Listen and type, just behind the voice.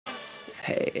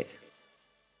嘿，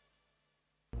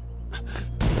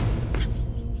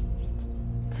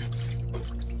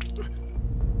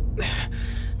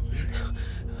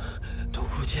独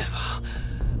孤剑法，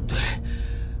对，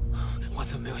我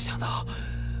怎么没有想到，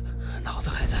脑子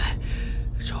还在，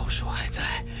招数还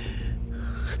在。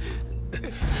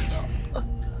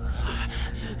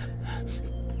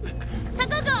大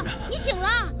哥哥，你醒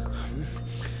了。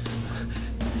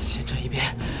先这一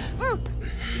边。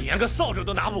连个扫帚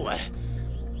都拿不稳，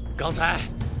刚才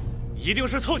一定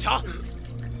是凑巧。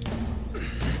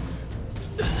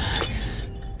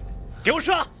给我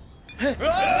射！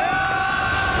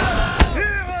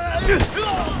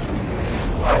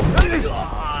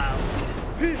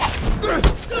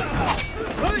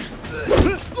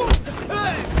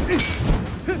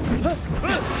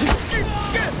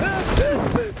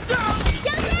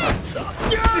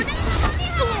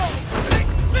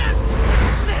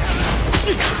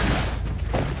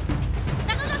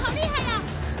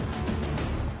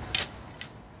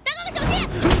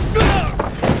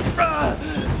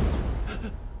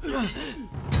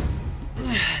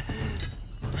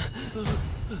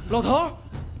老头，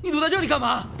你躲在这里干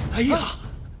嘛？哎呀，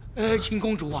秦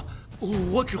公主啊，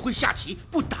我只会下棋，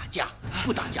不打架，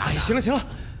不打架呀。行了行了，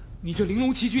你这玲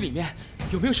珑棋局里面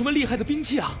有没有什么厉害的兵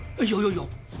器啊？有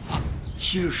啊！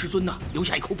昔日师尊呐，留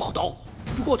下一口宝刀，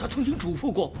不过他曾经嘱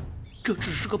咐过，这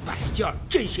只是个摆件，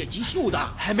见血即锈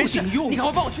的，没事用。你赶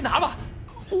快帮我去拿吧。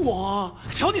我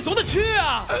瞧你走得去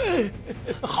啊！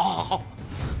好。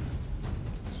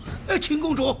秦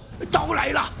公主，刀来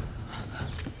了。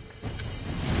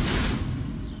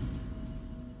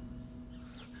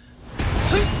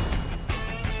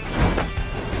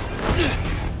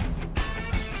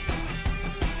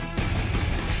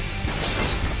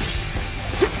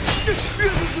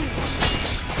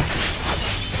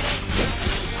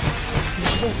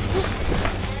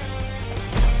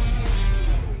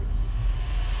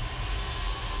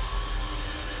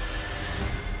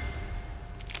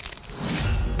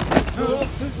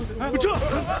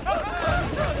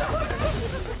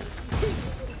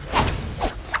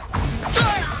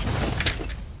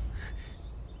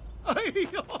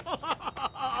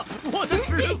我的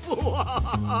师傅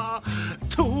啊，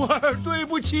徒儿对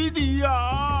不起你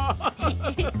呀！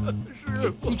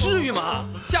师傅，你至于吗？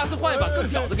下次换一把更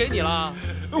屌的给你了。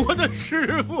我的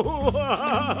师傅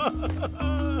啊！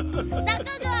大哥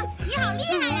哥，你好厉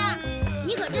害呀！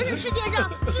你可真是世界上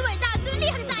最伟大、最厉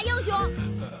害的大英雄！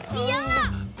你赢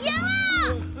了，赢了，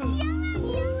你赢了，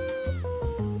你赢了！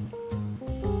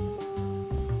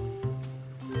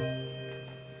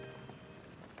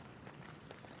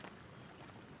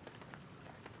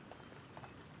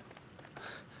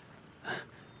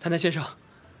谭谭先生，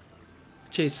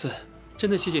这次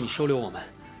真的谢谢你收留我们，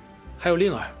还有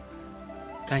令儿，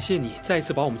感谢你再一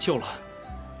次把我们救了。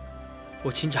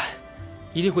我秦斩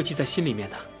一定会记在心里面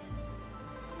的。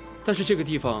但是这个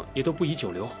地方也都不宜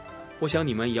久留，我想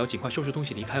你们也要尽快收拾东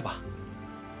西离开吧。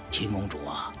秦公主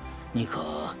啊，你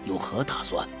可有何打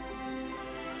算？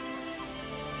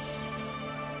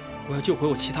我要救回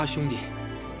我其他兄弟，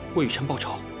为雨辰报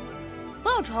仇。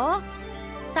报仇？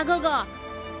大哥哥，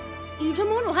雨辰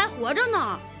盟主还活着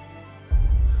呢。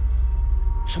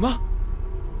什么？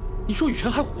你说雨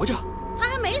辰还活着？他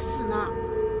还没死呢。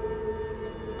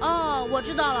哦，我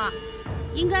知道了，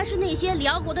应该是那些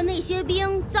辽国的那些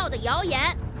兵造的谣言。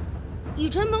雨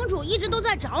辰盟主一直都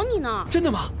在找你呢。真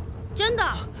的吗？真的。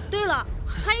对了，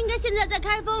他应该现在在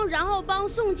开封，然后帮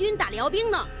宋军打辽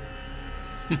兵呢。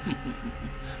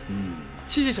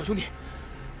谢谢小兄弟，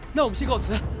那我们先告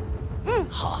辞。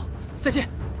好，再见。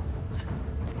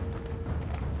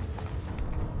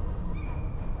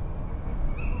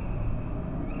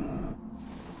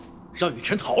让雨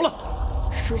辰逃了。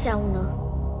属下无能，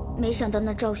没想到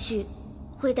那赵旭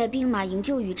会带兵马营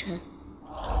救雨辰。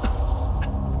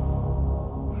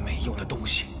没用的东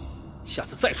西，下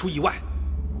次再出意外，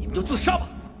你们就自杀吧，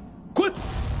滚！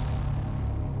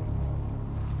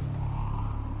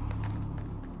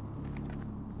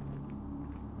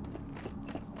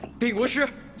禀国师，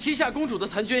西夏公主的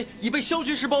残军已被萧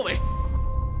军师包围。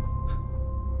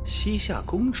西夏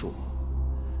公主，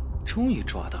终于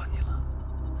抓到你了，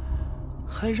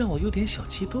还让我有点小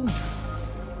激动呢。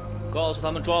告诉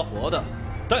他们抓活的，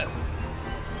带回。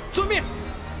遵命。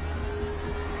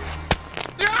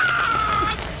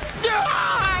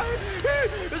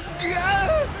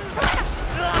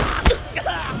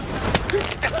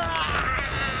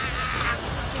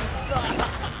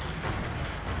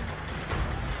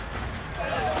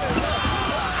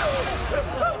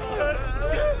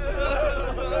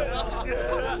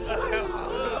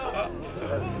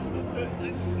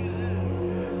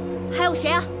还有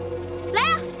谁啊？来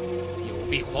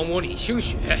臂狂魔李清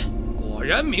雪果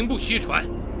然名不虚传，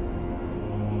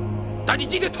但你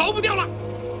今天逃不掉了。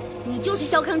你就是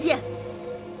萧康健。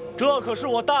这可是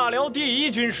我大辽第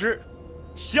1军师，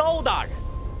萧大人。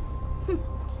哼，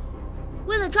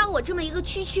为了抓我这么一个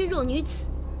区区弱女子，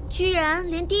居然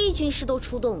连第1军师都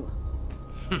出动了。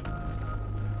哼，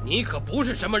你可不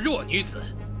是什么弱女子。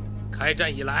开战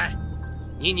以来，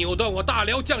你扭断我大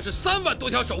辽将士3万多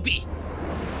条手臂，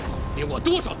令我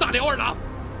多少大辽二郎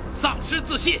丧失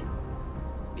自信。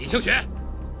李清雪，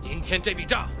今天这笔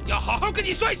账要好好跟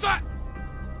你算一算。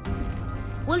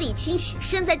我李清雪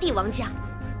身在帝王家，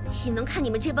岂能看你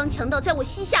们这帮强盗在我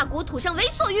西夏国土上为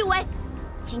所欲为？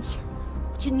今天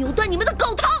我就扭断你们的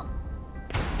狗头！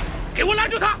给我拦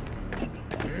住他！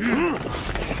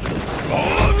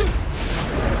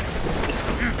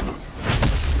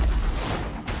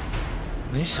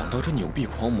没想到这扭臂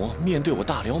狂魔面对我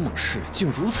大辽猛士竟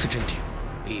如此镇定。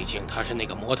毕竟他是那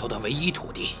个魔头的唯一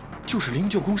徒弟，就是灵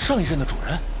鹫宫上一任的主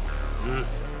人。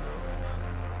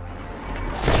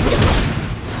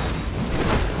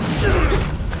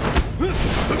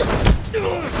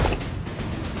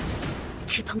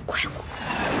这帮怪物！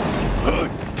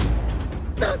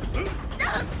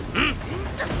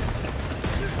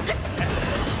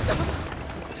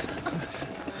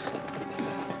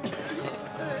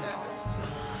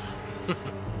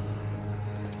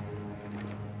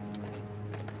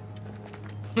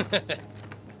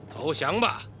投降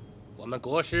吧，我们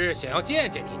国师想要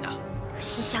见见你呢。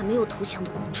西夏没有投降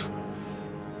的公主，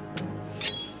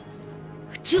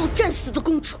只有战死的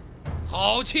公主。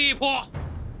好气魄！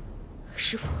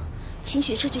师父，清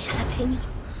雪这就下来陪你了。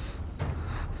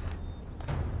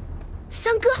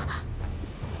三哥，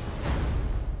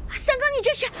三哥，你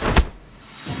这是……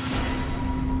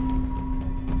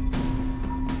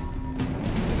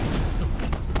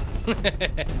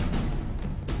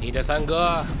你的三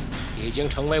哥已经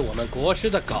成为我们国师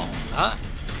的狗了。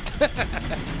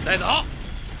带走。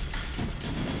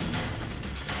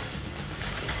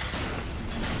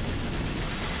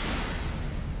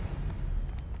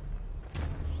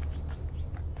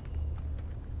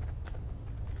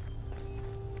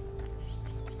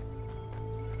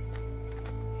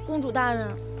公主大人，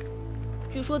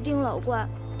据说丁老怪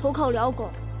投靠辽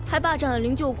狗，还霸占了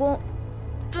灵鹫宫，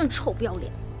真臭不要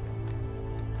脸。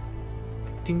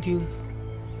丁丁，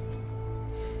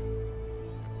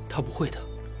他不会的。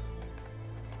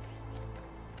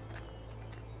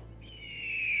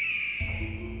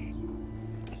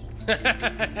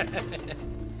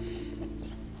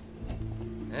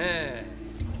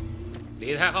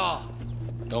李太后，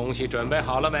东西准备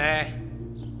好了没？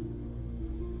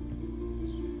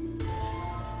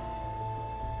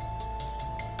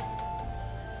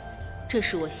这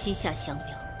是我西夏降表，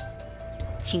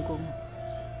请国母。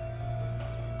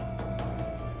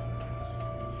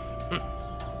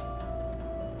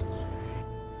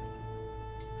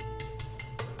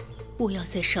不要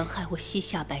再伤害我西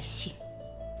夏百姓。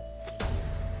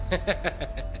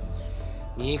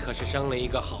你可是生了一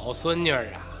个好孙女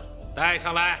儿啊！带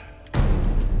上来。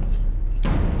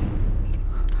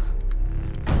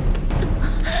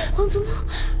皇祖母，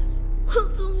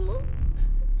皇祖母，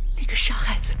那个傻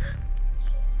孩子，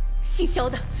姓萧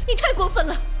的，你太过分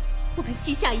了！我们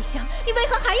西夏一乡，你为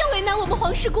何还要为难我们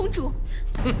皇室公主？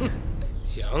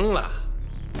行了，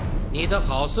你的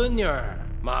好孙女儿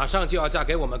马上就要嫁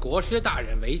给我们国师大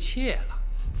人为妾了，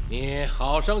你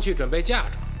好生去准备嫁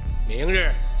妆，明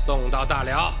日送到大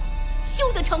辽。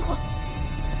休得猖狂！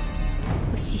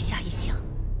我西夏一乡，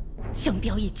降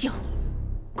表已交，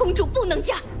公主不能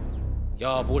嫁。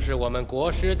要不是我们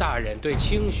国师大人对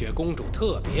清雪公主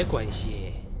特别关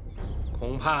心，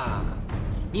恐怕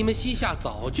你们西夏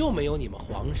早就没有你们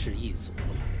皇室一族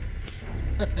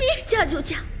了。你嫁就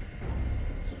嫁。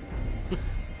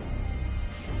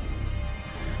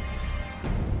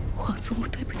皇祖母，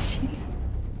对不起你。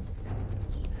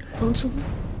皇祖母，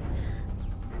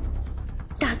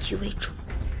大局为重。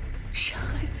傻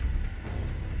孩子。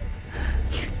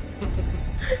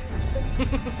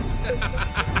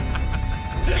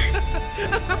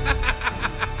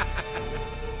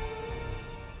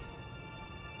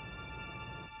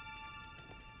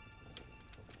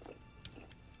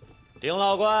丁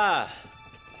老官，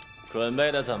准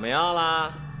备的怎么样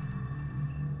啦？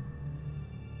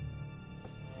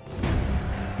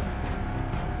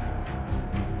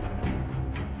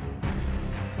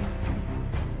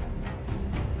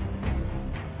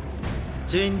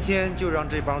今天就让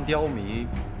这帮刁民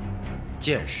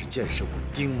见识见识我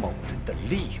丁某人的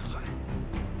厉害。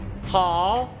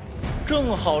好，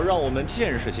正好让我们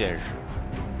见识见识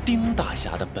丁大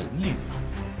侠的本领啊！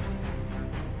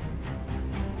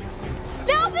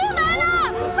辽兵来了！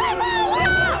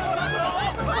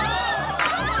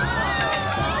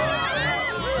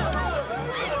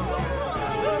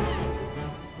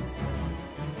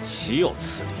岂有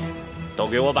此理！都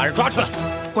给我把人抓出来！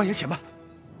官爷且慢。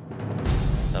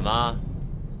怎么，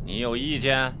你有意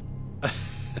见？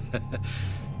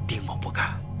丁某不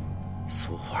敢。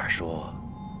俗话说，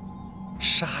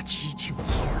杀鸡儆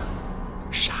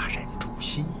猴，杀人诛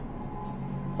心。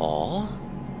哦，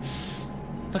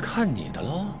那看你的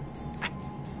喽。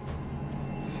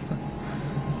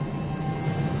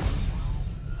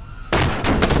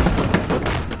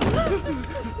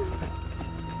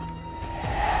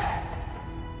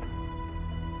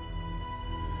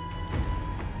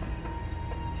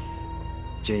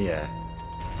军爷，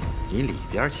你里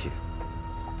边请。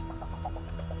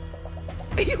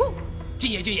哎呦，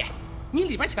军爷，您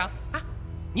里边请啊，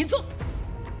您坐。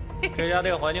这家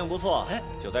店环境不错，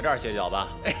就在这儿歇脚吧。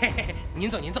您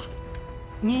坐，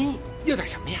您要点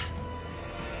什么呀？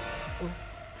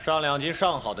上2斤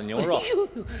上好的牛肉。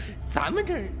咱们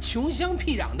这儿穷乡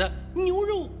僻壤的，牛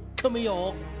肉可没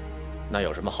有。那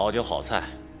有什么好酒好菜，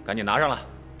赶紧拿上来。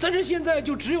咱这现在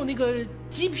就只有那个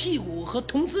鸡屁股和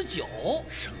童子酒。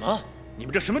什么？你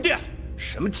们这什么店？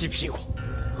什么鸡屁股？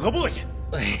恶不恶心？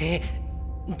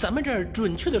咱们这儿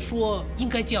准确的说，应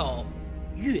该叫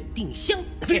月定香。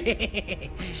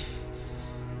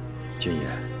军爷，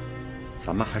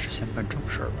咱们还是先办正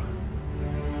事吧。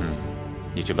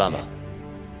你去办吧。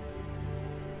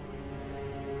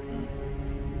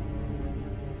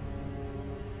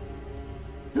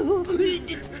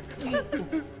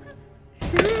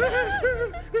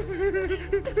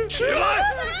起来！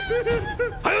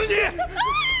还有你，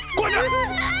过去！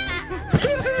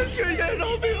军爷饶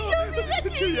命！饶命啊！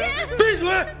军爷，闭嘴！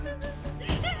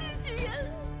军爷，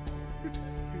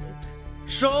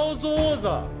收租子，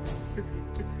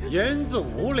银子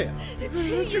5两。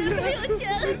军爷没有钱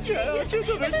了，军爷，这怎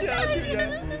么钱？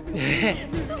军爷，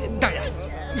大人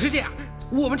是这样，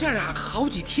我们这儿啊，好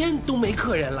几天都没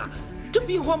客人了，这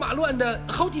兵荒马乱的，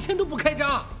好几天都不开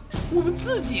张，我们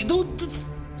自己都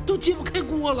揭不开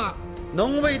锅了。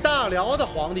能为大辽的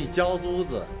皇帝交租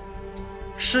子，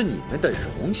是你们的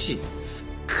荣幸。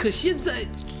可现在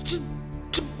这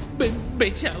没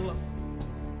钱了。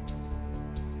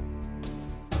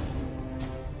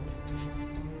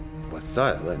我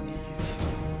再问你一次，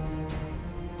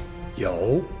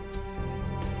有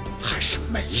还是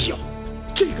没有？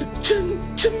这个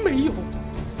真没有。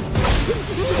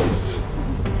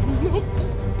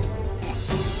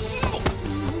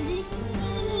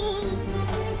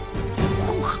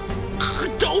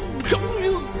饶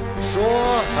命！说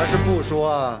还是不说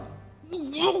啊？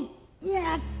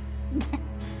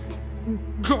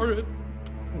大人，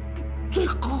在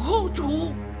后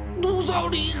主怒骚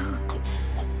里。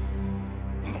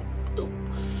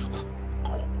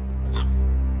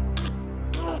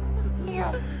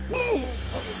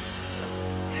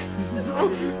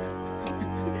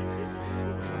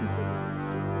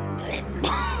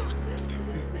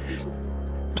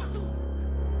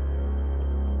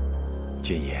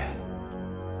军爷，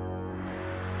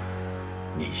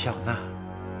你笑纳。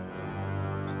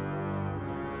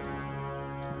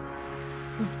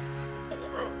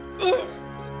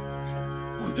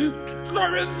大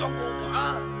人放过我，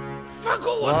放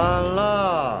过我！完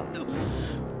了。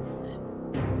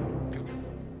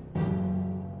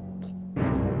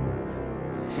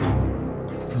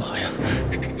妈呀，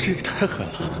这也太狠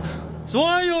了！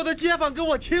所有的街坊给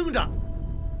我听着，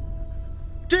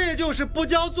这就是不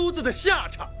交租子的下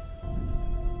场。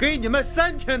给你们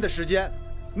3天的时间，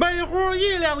每户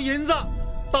1两银子，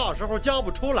到时候交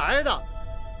不出来的，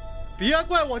别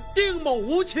怪我丁某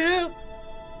无情。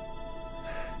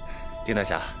丁大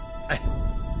侠，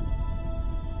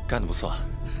干得不错。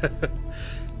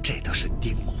这都是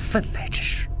丁某分内之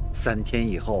事，3天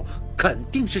以后肯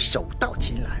定是手到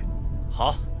擒来。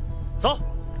好，走。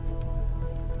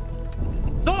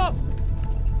走。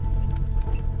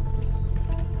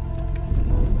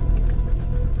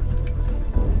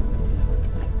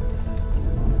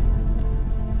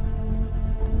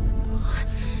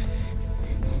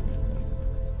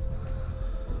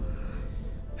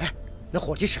那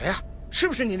伙计谁呀？是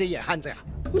不是你那野汉子呀？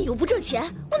你又不挣钱，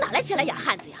我哪来钱来养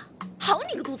汉子呀？好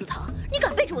你个肚子疼！你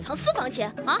敢背着我藏私房钱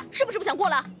啊？是不是不想过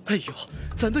了？哎呦，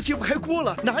咱都揭不开锅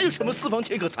了，哪有什么私房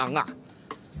钱可藏啊？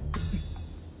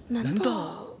难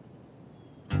道？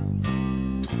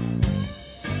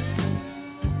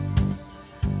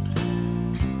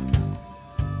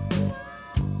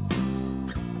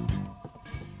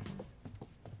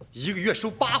一个月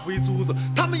收8回租子，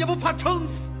他们也不怕撑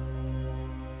死？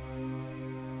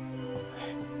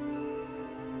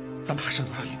咱们还剩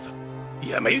多少银子？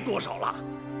也没多少了。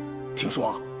听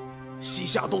说西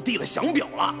夏都递了降表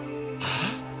了。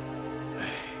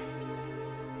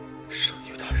圣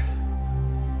女大人，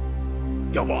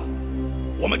要不，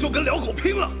我们就跟辽狗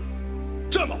拼了！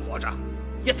这么活着，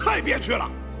也太憋屈了。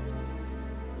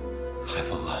海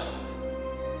风啊，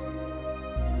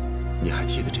你还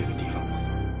记得这个地方吗？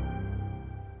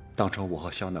当初我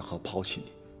和香奈河抛弃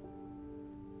你，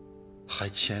还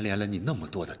牵连了你那么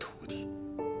多的徒弟，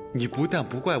你不但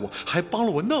不怪我，还帮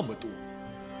了我那么多。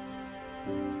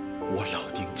我老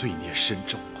丁罪孽深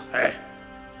重啊！哎，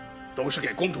都是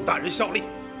给公主大人效力。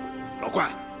老怪，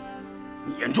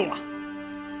你言重了。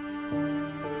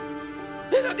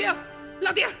哎，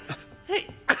老丁，哎，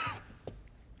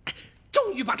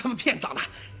终于把他们骗走了。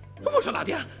我说老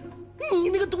丁，你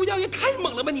那个毒药也太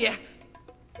猛了吧你！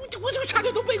我这个差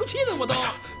点都背过气了，我都。哎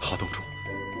呀，郝洞主，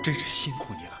真是辛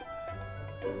苦你了。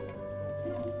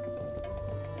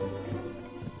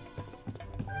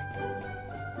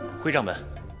会长们，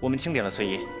我们清点了碎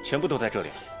银，全部都在这里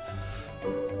了。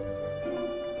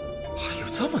还有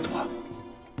这么多？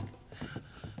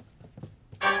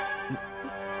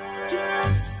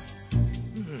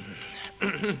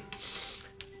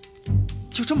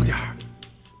就这么点儿？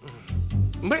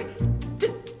不是，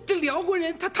这辽国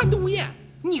人他贪图无厌，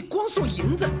你光送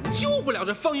银子救不了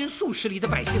这方圆数十里的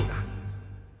百姓的。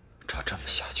照这么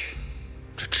下去，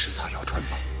这迟早要穿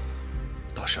帮，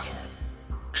到时候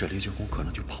这灵鹫宫可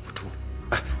能就保不住了。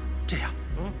哎，这样，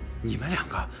你们两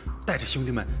个带着兄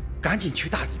弟们赶紧去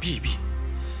大理避一避。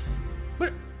不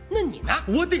是，那你呢？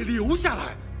我得留下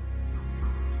来。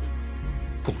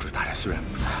公主大人虽然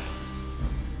不在了，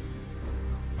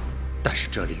但是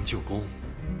这灵鹫宫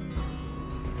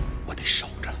我得守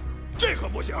着。这可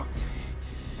不行！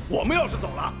我们要是走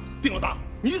了，丁老大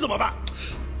你怎么办？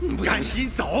赶紧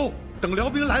走！等辽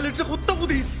兵来了之后都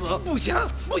得死！不行，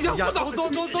不行，呀，不走！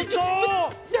走！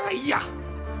哎呀，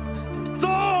走！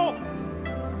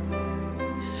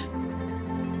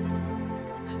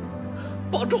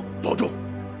保重，保重！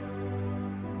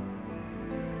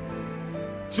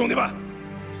兄弟们，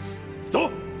走！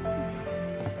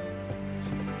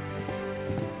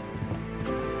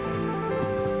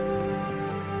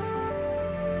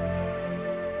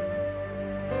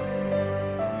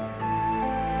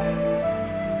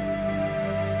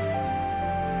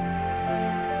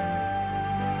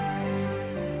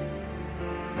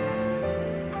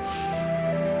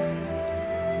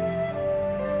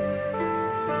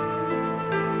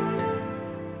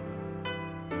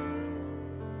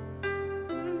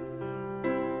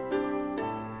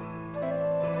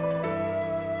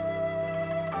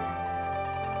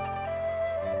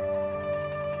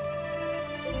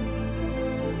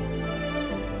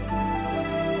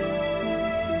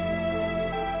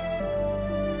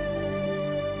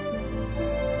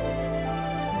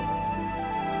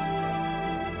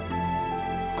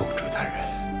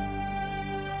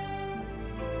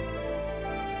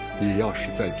你要是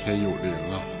在天有灵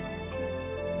啊，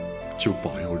就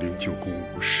保佑灵鹫宫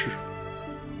无事，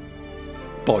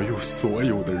保佑所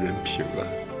有的人平安。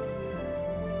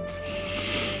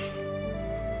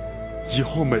以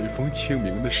后每逢清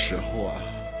明的时候啊，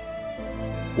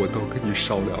我都给你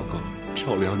烧2个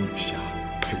漂亮女侠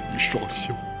陪你双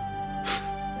休。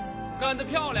干得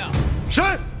漂亮！是。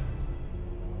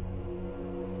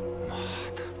妈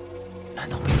的，难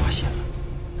道被发现了？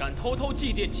敢偷偷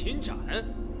祭奠秦斩？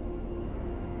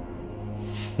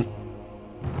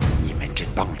你们这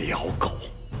帮辽狗！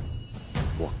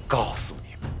我告诉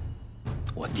你们，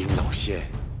我丁老仙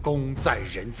功在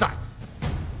人在，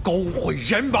功毁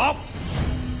人亡。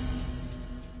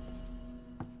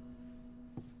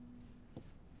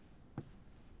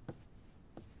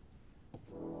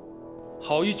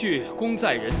好一句“功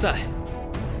在人在，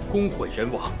功毁人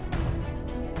亡”。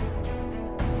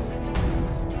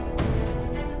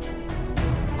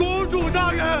公主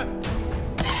大人，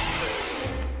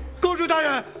公主大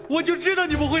人，我就知道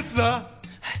你不会死。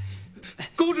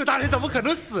公主大人怎么可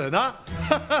能死呢？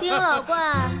丁老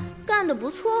怪干得不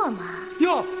错嘛。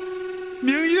哟，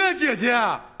明月姐姐。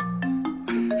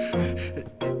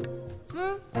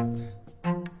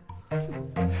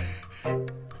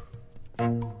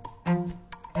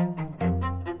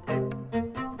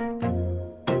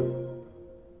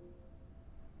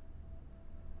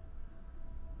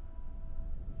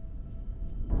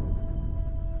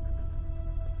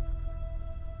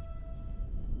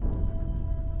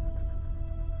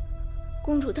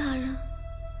公主大人，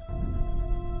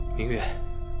明月，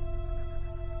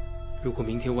如果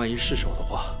明天万一失手的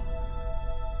话，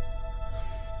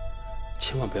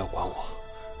千万不要管我，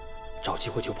找机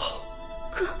会就跑。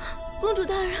可，公主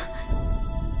大人，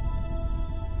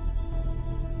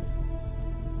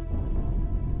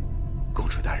公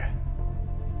主大人，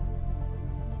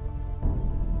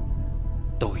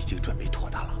都已经准备妥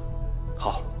当了。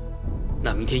好，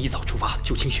那明天一早出发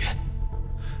救清雪。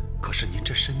可是您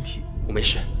这身体……我没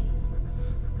事。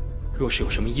若是有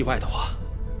什么意外的话，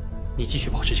你继续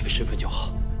保持这个身份就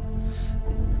好。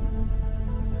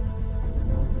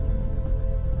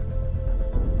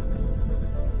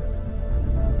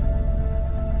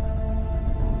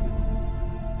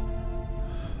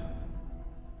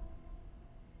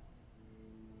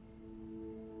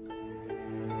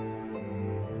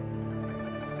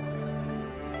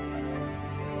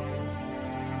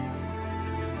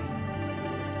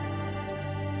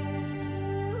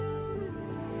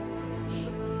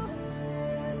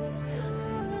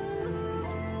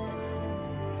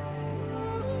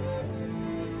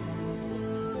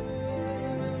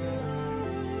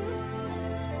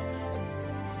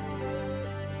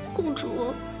公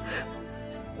主，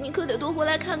你可得多回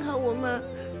来看看我们。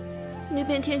那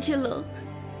边天气冷，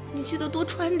你记得多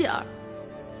穿点儿。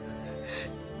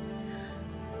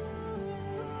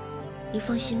你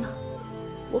放心吧，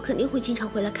我肯定会经常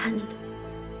回来看你的。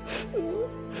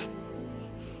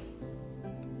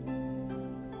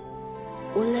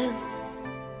我累了，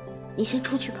你先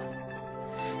出去吧。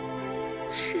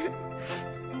是。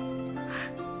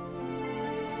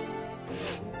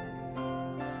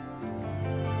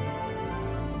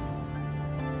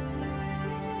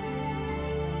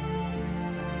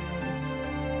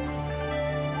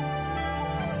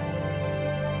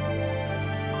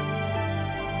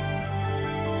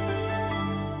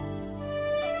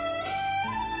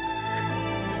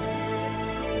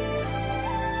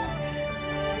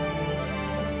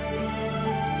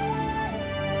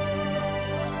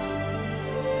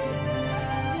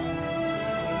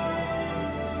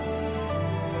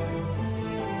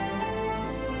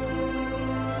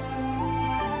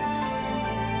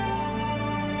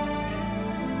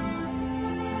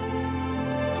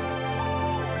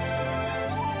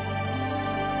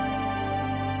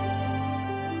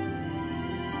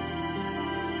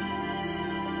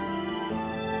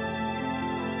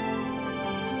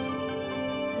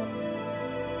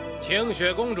清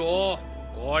雪公主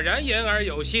果然言而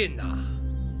有信呐！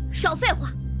少废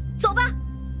话，走吧。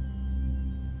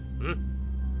嗯。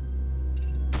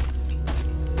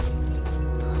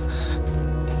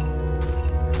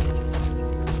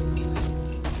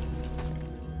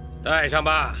带上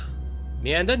吧，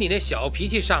免得你那小脾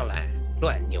气上来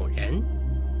乱扭人。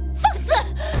放肆！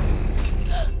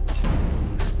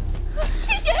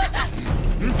清雪，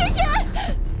清雪！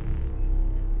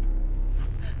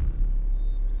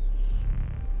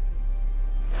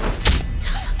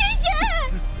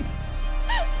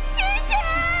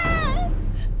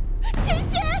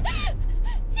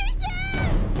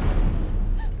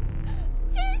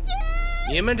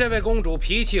你们这位公主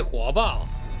脾气火爆，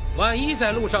万一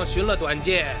在路上寻了短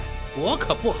见，我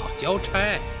可不好交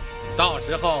差，到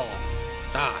时候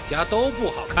大家都不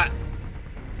好看。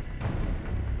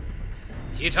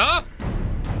启程！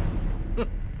哼！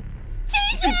清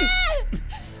雪，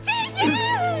清雪，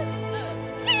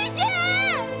清雪！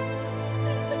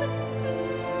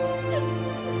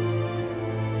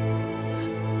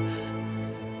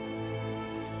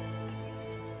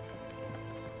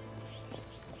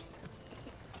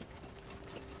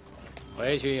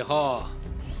回去以后，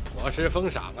国师封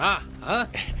赏啊！啊，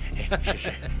是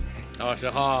是，到时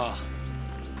候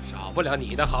少不了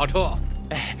你的好处。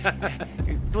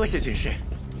多谢军师。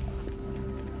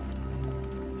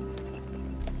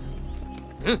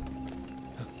嗯。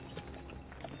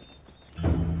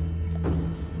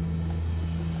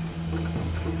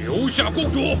留下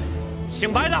公主。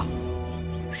姓白的，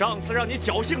上次让你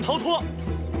侥幸逃脱，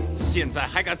现在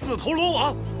还敢自投罗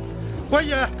网？官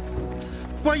爷。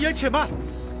官爷，且慢！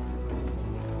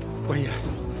官爷，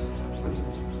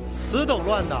此等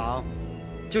乱党，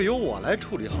就由我来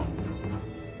处理好。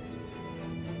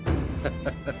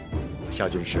萧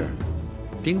军师，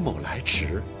丁某来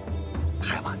迟，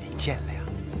还望您见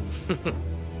谅。哼哼，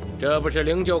这不是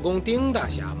灵鹫宫丁大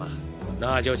侠吗？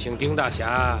那就请丁大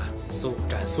侠速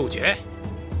战速决。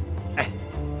哎，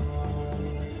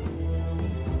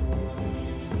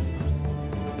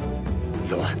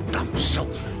乱党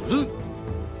受死！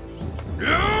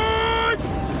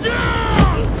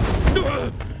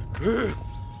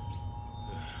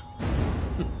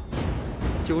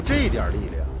就这点力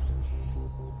量，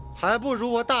还不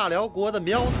如我大辽国的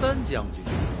苗三将军。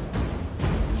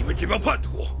你们这帮叛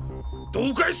徒，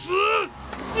都该死！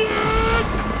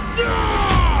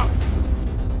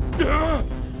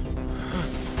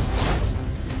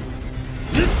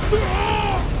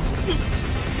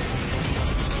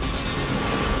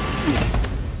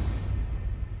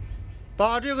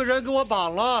把这个人给我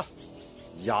绑了，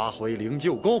押回灵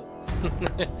鹫宫。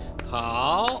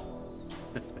好。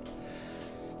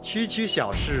区区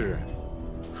小事，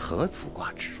何足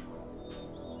挂齿？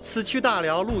此去大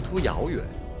辽路途遥远，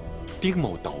丁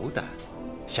某斗胆，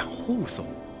想护送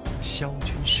萧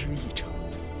军师一程。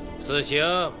此行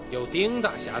有丁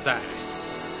大侠在，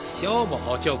萧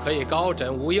某就可以高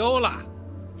枕无忧了。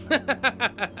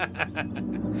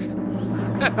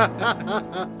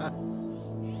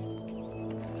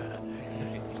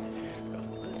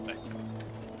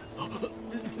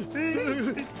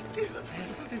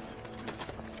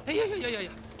哎呀呀呀呀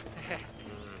呀！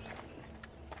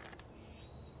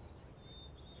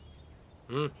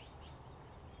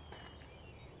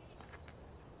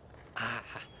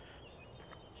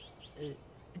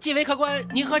几位客官，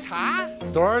您喝茶？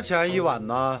多少钱一碗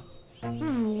呢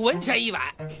？5文钱一碗。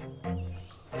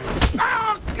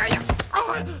哎呀！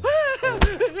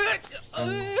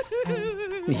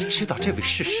你知道这位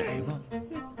是谁吗？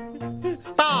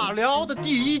大辽的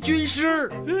第1军师。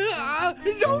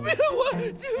饶命我！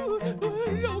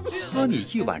饶命！喝你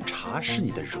一碗茶是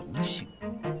你的荣幸，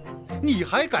你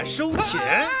还敢收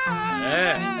钱？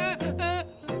哎，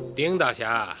丁大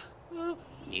侠，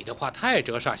你的话太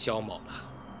折煞萧某了。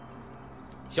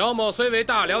萧某虽为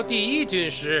大辽第1军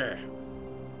师，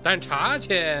但茶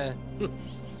钱，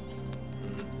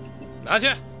拿去。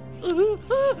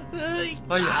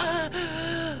哎呀，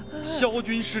萧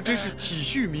军师真是体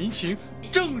恤民情，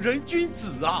正人君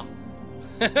子啊！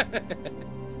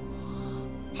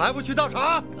还不去倒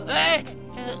茶？哎，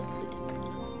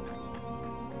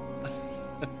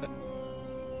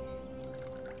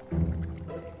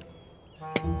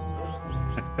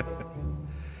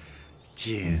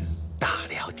见大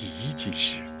辽第1军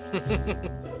师。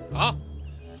好。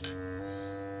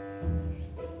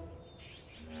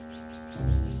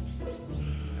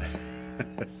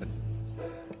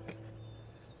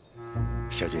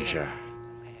萧军师，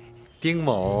丁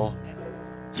某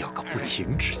有个不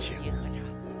情之请。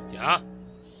讲。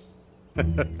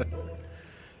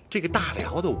这个大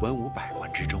辽的文武百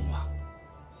官之中啊，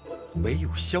唯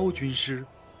有萧军师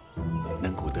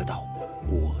能够得到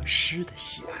国师的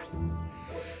喜爱。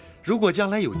如果将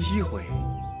来有机会，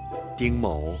丁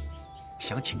某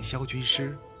想请萧军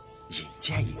师引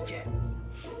荐引荐。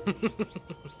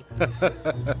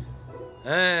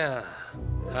哎呀，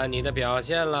看你的表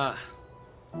现了。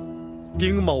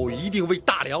丁某一定为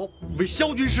大辽、为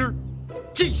萧军师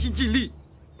尽心尽力。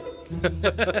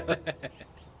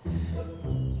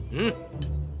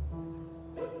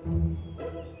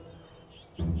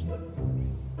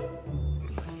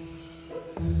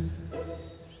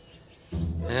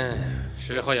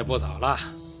时候也不早了，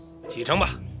启程吧。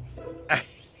哎，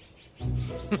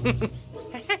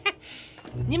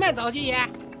您慢走，军爷。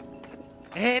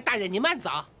哎，大人您慢走。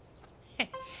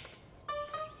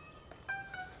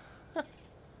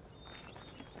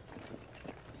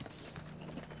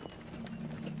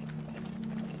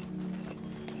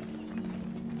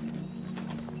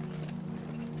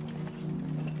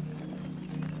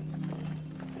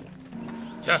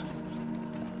去。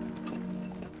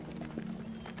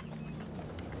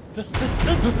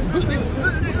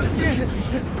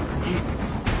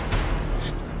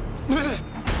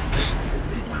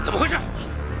怎么回事？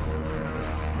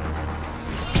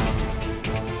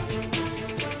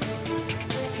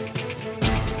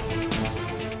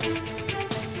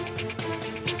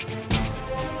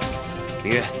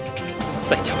明月，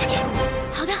再加把劲。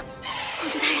好的，公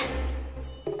主大人。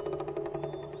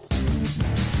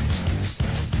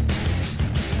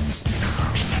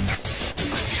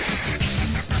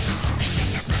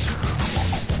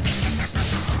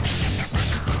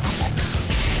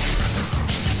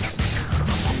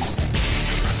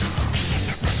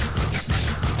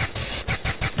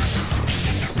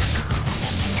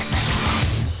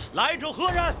来者何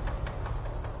人？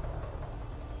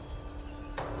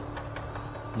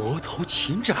魔头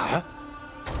秦斩。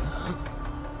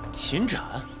秦斩，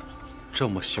这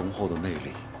么雄厚的内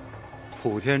力，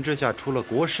普天之下除了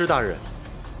国师大人，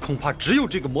恐怕只有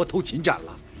这个魔头秦斩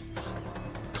了。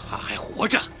他还活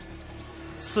着？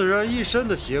此人一身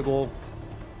的邪功，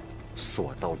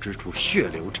所到之处血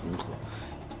流成河，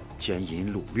奸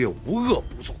淫掳掠无恶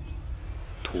不作，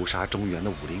屠杀中原的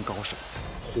武林高手，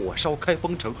火烧开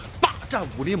封城，霸占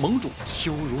武林盟主，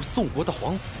羞辱宋国的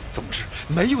皇子。总之，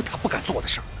没有他不敢做的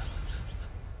事儿。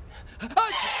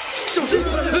小心！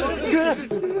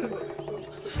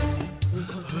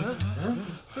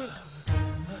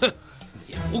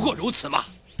也不过如此嘛。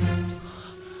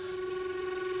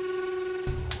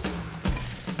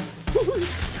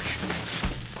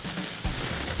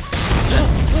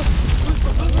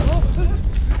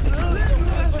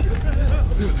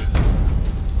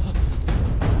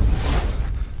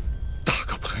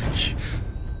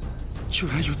居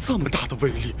然有这么大的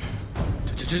威力！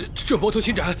这魔头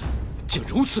秦斩竟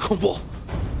如此恐怖！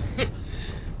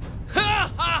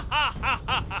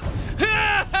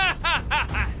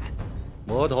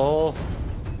魔头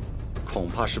恐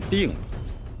怕是病了。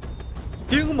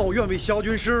丁某愿为萧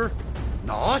军师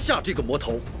拿下这个魔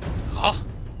头。好，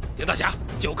丁大侠，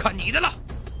就看你的了。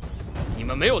你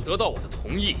们没有得到我的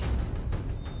同意，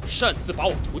擅自把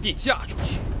我徒弟嫁出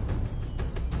去，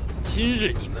今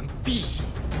日你们必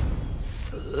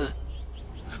死！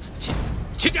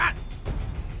秦斩，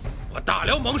我大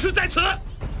辽猛士在此，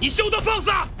你休得放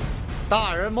肆！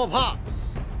大人莫怕，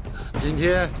今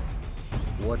天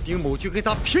我丁某就跟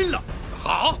他拼了！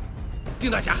好，丁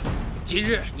大侠，今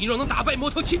日你若能打败魔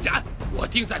头秦斩，我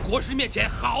定在国师面前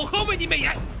好好为你美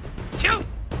颜。请。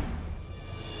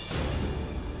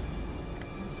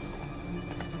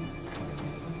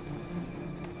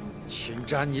秦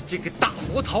斩，你这个大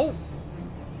魔头！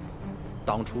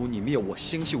当初你灭我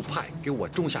星宿派，给我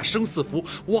种下生死符，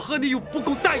我和你有不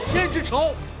共戴天之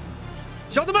仇。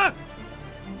小子们，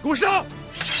给我上！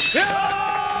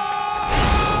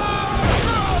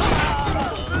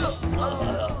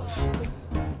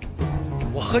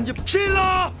我和你拼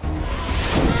了！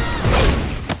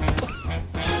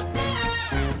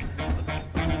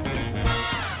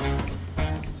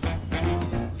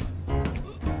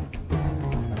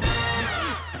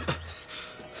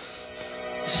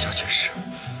小军师，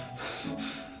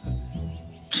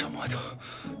这魔头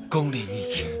功力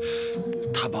逆天，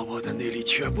他把我的内力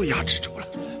全部压制住了。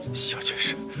小军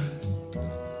师，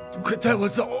快带我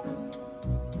走！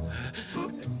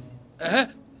哎，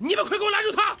你们快给我拦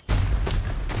住他！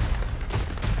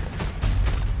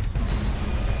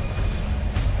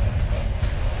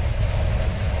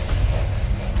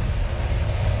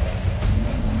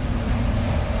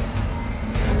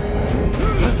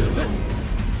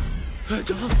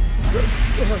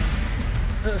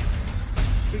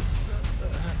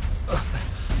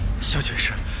小军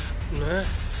师，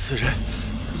此人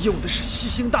用的是吸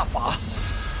星大法，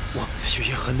我们的血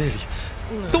液和内力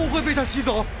都会被他吸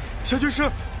走。小军师，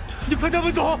你快带我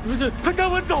走！快带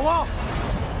我走啊！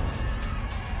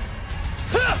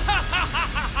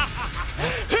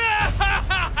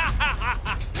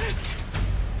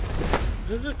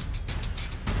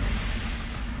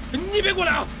你别过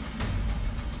来啊！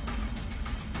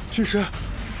军师，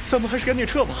咱们还是赶紧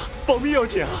撤吧，保命要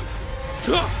紧啊！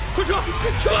撤！快撤！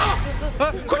撤！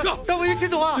快撤！带我一起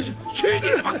走啊！去你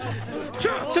的吧！撤！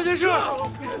小军师，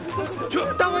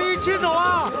撤！带我一起走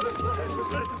啊！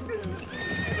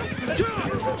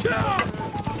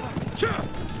撤！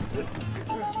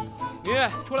明月，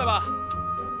出来吧。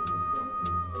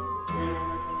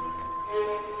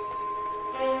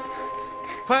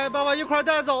快把我一块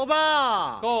带走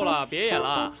吧！够了，别演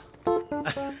了。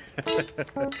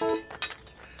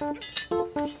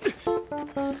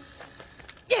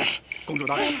公主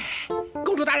大人，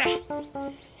公主大人，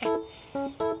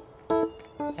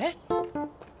哎，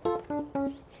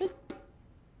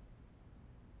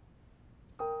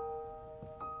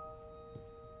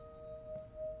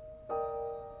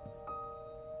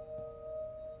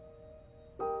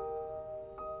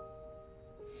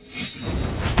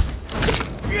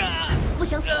不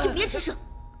想死就别吱声。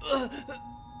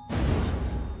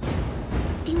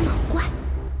丁老怪，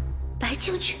白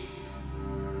将军。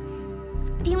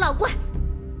丁老怪，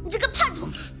你这个叛徒，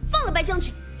放了白将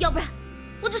军，要不然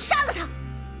我就杀了他！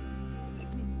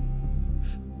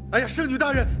哎呀，圣女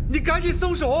大人，你赶紧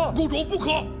松手！公主不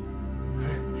可！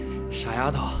傻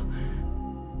丫头，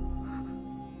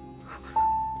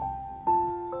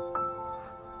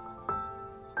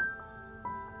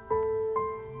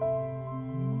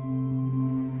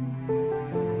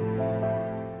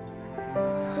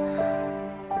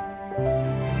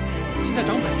现在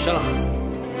长本事了。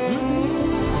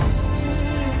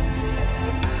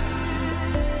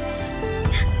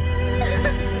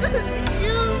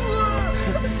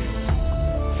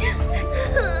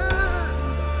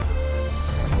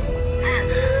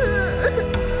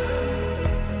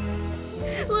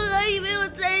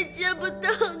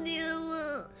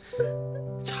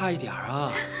差一点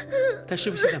啊，但师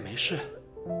傅现在没事。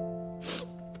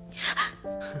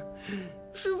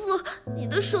师傅，你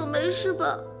的手没事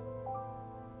吧？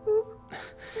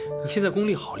你现在功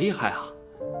力好厉害啊，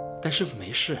但师傅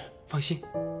没事，放心。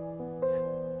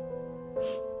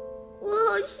我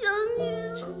好想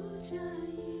你。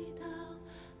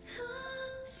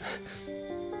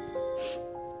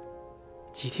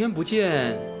几天不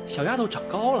见，小丫头长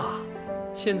高了，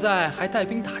现在还带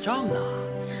兵打仗呢。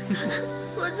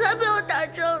我才不要打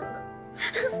仗呢！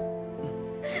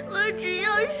我只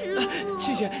要师傅。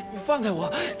清雪，你放开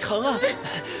我，疼啊！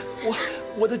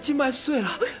我的经脉碎了，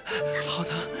好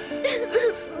疼。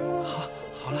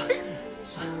好了。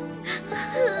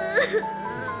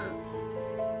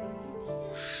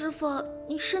师傅，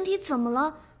你身体怎么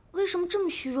了？为什么这么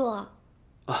虚弱啊？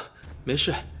啊，没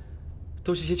事，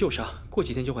都是些旧伤，过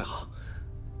几天就会好。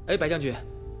哎，白将军，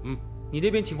你那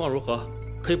边情况如何？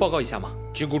可以报告一下吗？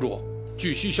秦公主，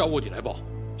据西夏卧底来报，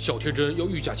小天真要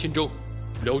御驾亲征，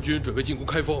辽军准备进攻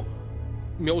开封，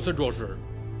苗三壮士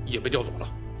也被调走了。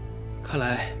看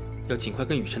来要尽快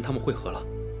跟雨辰他们会合了。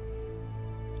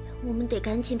我们得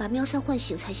赶紧把喵三唤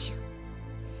醒才行。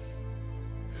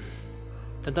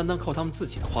但单单靠他们自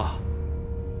己的话，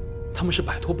他们是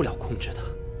摆脱不了控制的。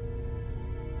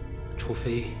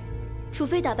除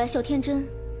非打败哮天真，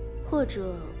或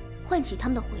者唤起他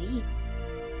们的回忆。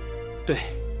对，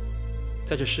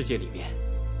在这世界里面，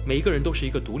每一个人都是一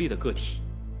个独立的个体，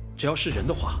只要是人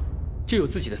的话，就有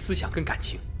自己的思想跟感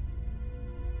情，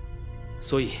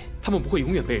所以他们不会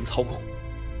永远被人操控。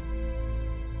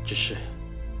只是，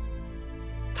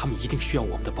他们一定需要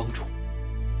我们的帮助。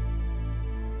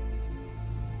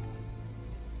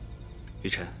雨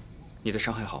辰，你的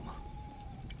伤还好吗？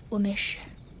我没事，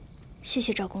谢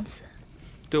谢赵公子。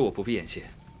对我不必言谢。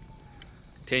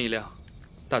天一亮，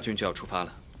大军就要出发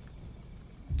了。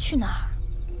去哪儿？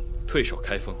退守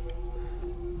开封。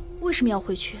为什么要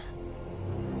回去？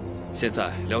现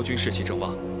在辽军士气正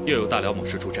旺，又有大辽猛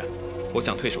士助战，我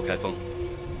想退守开封，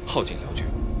耗尽辽军。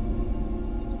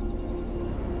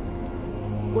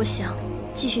我想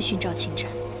继续寻找秦斩。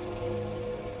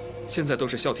现在都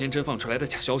是哮天真放出来的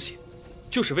假消息，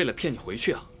就是为了骗你回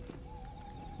去啊！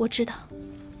我知道。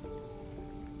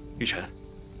雨辰，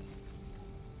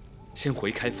先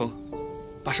回开封，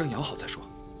把伤养好再说。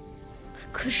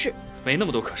可是，没那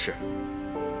么多可是。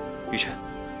雨辰，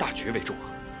大局为重啊！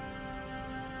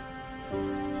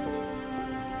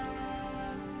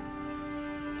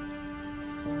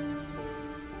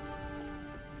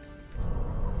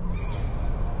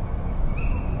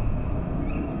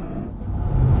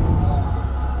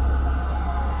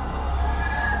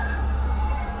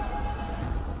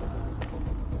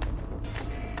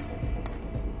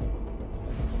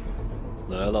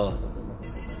来了。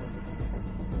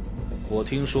我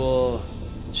听说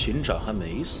秦斩还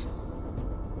没死，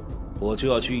我就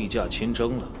要去御驾亲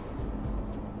征了。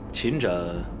秦斩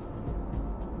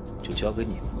就交给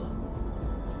你们了。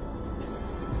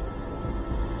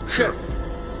是。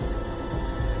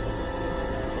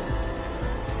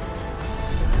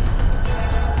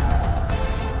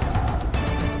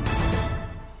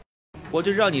我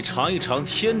就让你尝一尝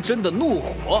天真的怒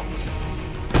火。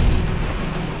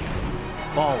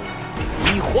爆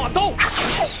梨花刀！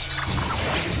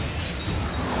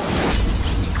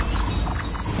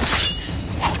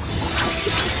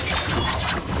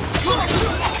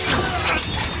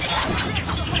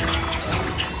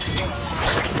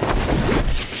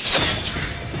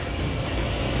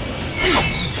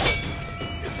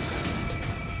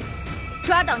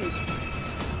抓到你！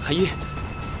寒衣，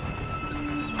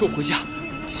跟我回家。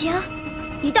行，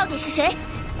你到底是谁？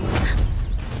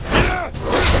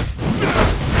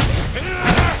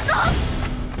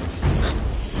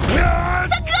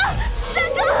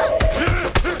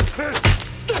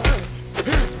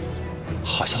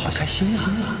好像好开心啊！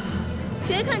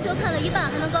谁看球看了一半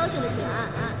还能高兴得起来？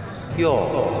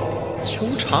哟，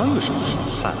球场有什么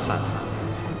好看？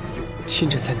秦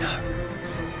斩在哪儿？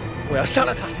我要杀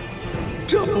了他！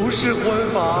这不是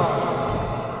婚房，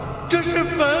这是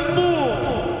坟墓，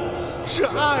是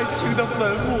爱情的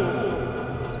坟墓。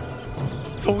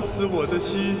从此我的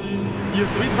心也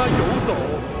随他游走。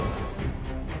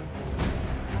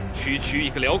区区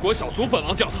一个辽国小卒，本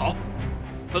王就要逃，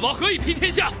本王何以平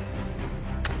天下？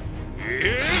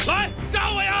来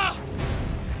杀我呀！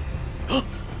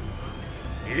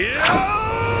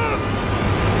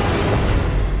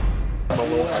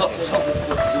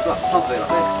放飞了，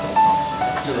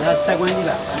等下再关100。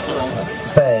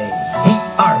备1、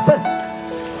2、3，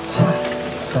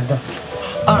转正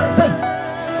，2、3，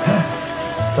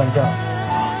转正。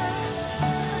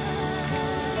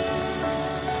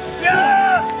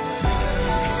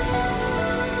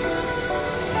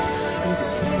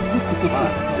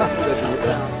这是一个，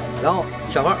然后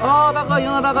小孩啊，大哥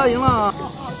赢了，大哥赢了。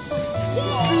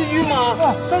至于吗？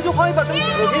那就换一把灯，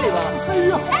我给你吧。哎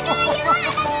呀，大哥赢了，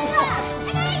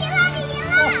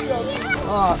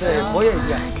啊，对，我也赢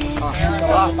啊，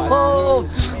哦，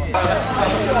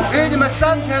给你们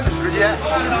3天的时间，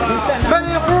每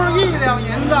户1两银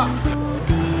子，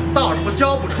到时候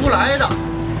交不出来的，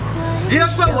别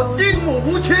怪我丁母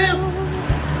无情。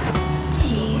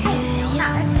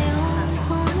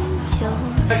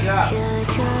兄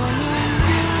弟，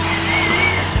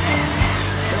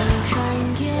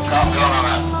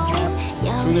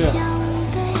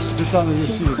这上面是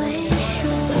戏，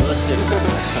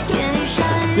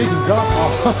别紧张啊，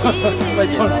别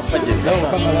紧张，别紧张了。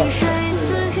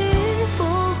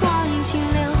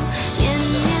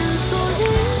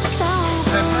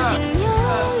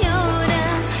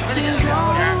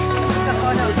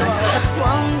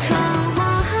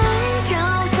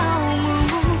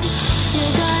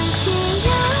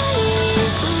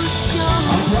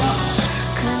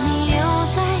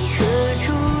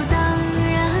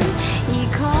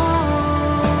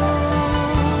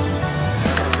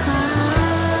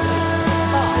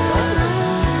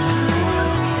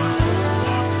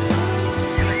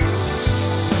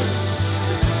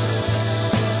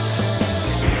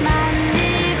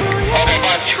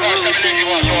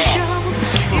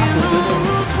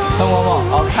等我吧，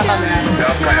好，看到没？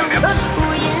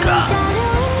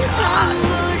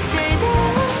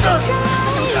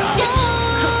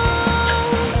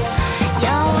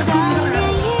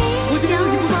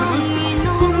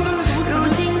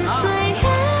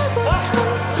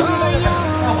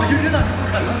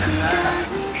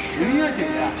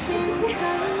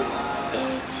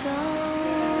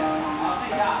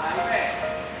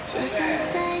就像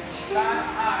再见，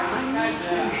万年也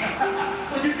是。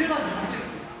我就知道你不会死。